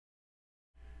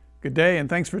Good day, and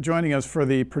thanks for joining us for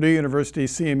the Purdue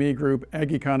University-CME Group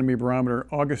Ag Economy Barometer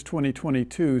August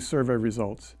 2022 survey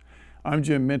results. I'm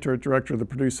Jim Mintert, Director of the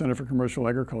Purdue Center for Commercial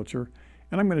Agriculture,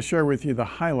 and I'm going to share with you the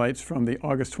highlights from the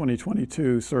August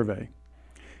 2022 survey.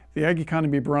 The Ag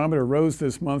Economy Barometer rose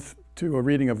this month to a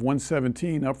reading of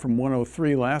 117, up from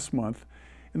 103 last month.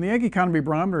 And the Ag Economy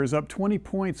Barometer is up 20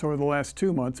 points over the last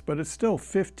 2 months, but it's still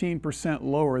 15%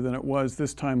 lower than it was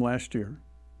this time last year.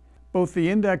 Both the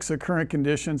index of current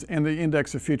conditions and the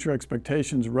index of future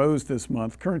expectations rose this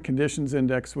month. Current conditions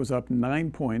index was up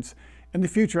 9 points, and the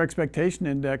future expectation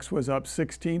index was up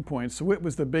 16 points, so it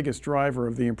was the biggest driver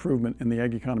of the improvement in the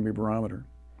Ag Economy Barometer.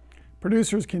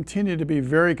 Producers continue to be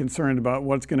very concerned about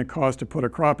what it's going to cost to put a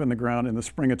crop in the ground in the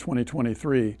spring of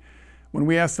 2023. When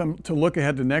we asked them to look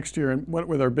ahead to next year and what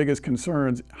were their biggest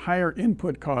concerns, higher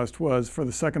input cost was, for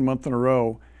the second month in a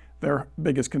row, their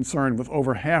biggest concern, with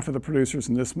over half of the producers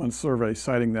in this month's survey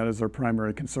citing that as their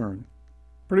primary concern.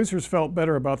 Producers felt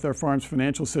better about their farm's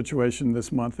financial situation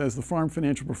this month as the Farm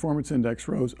Financial Performance Index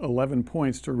rose 11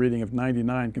 points to a reading of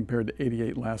 99 compared to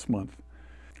 88 last month.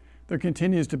 There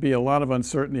continues to be a lot of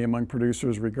uncertainty among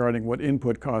producers regarding what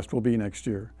input cost will be next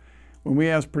year. When we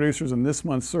asked producers in this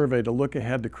month's survey to look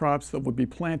ahead to crops that will be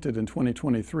planted in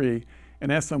 2023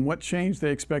 and asked them what change they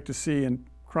expect to see in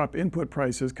crop input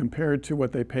prices compared to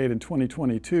what they paid in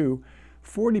 2022,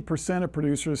 40% of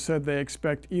producers said they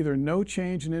expect either no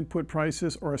change in input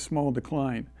prices or a small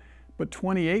decline. But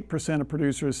 28% of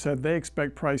producers said they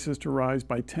expect prices to rise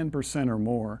by 10% or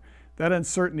more. That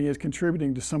uncertainty is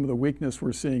contributing to some of the weakness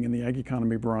we're seeing in the Ag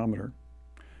Economy Barometer.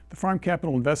 The Farm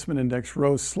Capital Investment Index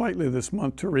rose slightly this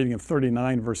month to a reading of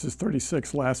 39 versus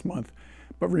 36 last month,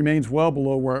 but remains well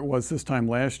below where it was this time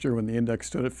last year when the index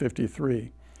stood at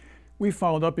 53. We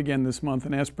followed up again this month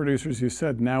and asked producers who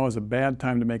said now is a bad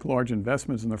time to make large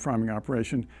investments in their farming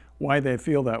operation why they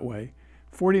feel that way.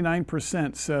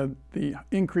 49% said the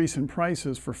increase in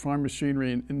prices for farm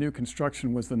machinery and new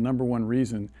construction was the #1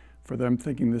 reason for them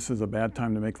thinking this is a bad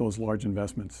time to make those large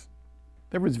investments.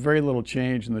 There was very little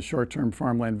change in the short-term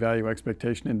farmland value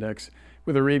expectation index,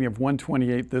 with a reading of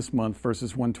 128 this month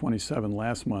versus 127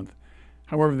 last month.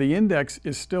 However, the index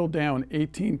is still down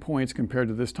 18 points compared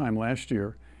to this time last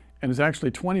year, and is actually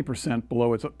 20%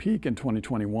 below its peak in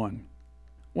 2021.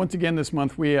 Once again this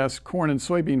month, we asked corn and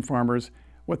soybean farmers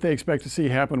what they expect to see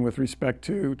happen with respect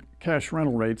to cash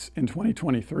rental rates in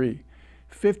 2023.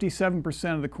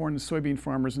 57% of the corn and soybean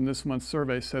farmers in this month's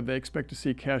survey said they expect to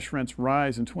see cash rents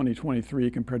rise in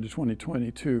 2023 compared to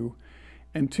 2022,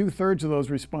 and 2/3 of those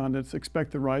respondents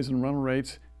expect the rise in rental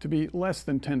rates to be less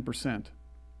than 10%.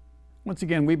 Once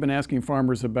again, we've been asking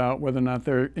farmers about whether or not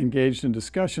they're engaged in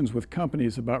discussions with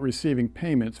companies about receiving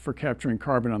payments for capturing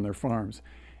carbon on their farms.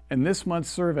 In this month's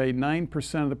survey,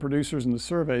 9% of the producers in the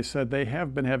survey said they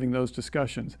have been having those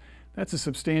discussions. That's a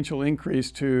substantial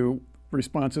increase to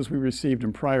responses we received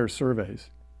in prior surveys.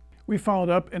 We followed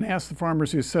up and asked the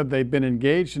farmers who said they'd been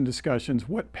engaged in discussions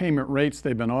what payment rates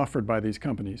they've been offered by these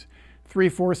companies.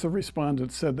 3/4 of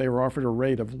respondents said they were offered a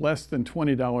rate of less than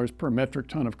 $20 per metric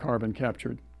ton of carbon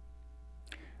captured.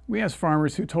 We asked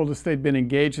farmers who told us they'd been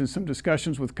engaged in some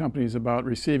discussions with companies about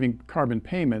receiving carbon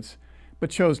payments, but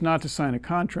chose not to sign a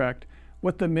contract,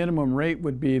 what the minimum rate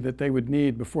would be that they would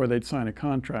need before they'd sign a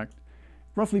contract.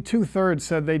 Roughly 2/3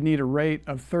 said they'd need a rate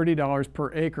of $30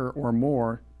 per acre or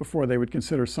more before they would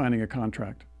consider signing a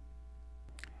contract.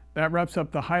 That wraps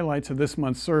up the highlights of this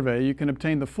month's survey. You can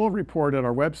obtain the full report at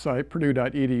our website,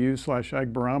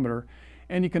 purdue.edu/agbarometer,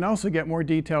 and you can also get more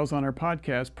details on our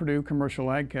podcast, Purdue Commercial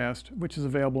Agcast, which is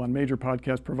available on major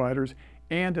podcast providers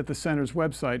and at the center's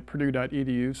website,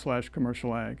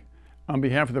 purdue.edu/commercialag. On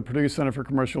behalf of the Purdue Center for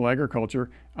Commercial Agriculture,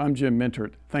 I'm Jim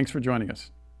Mintert. Thanks for joining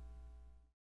us.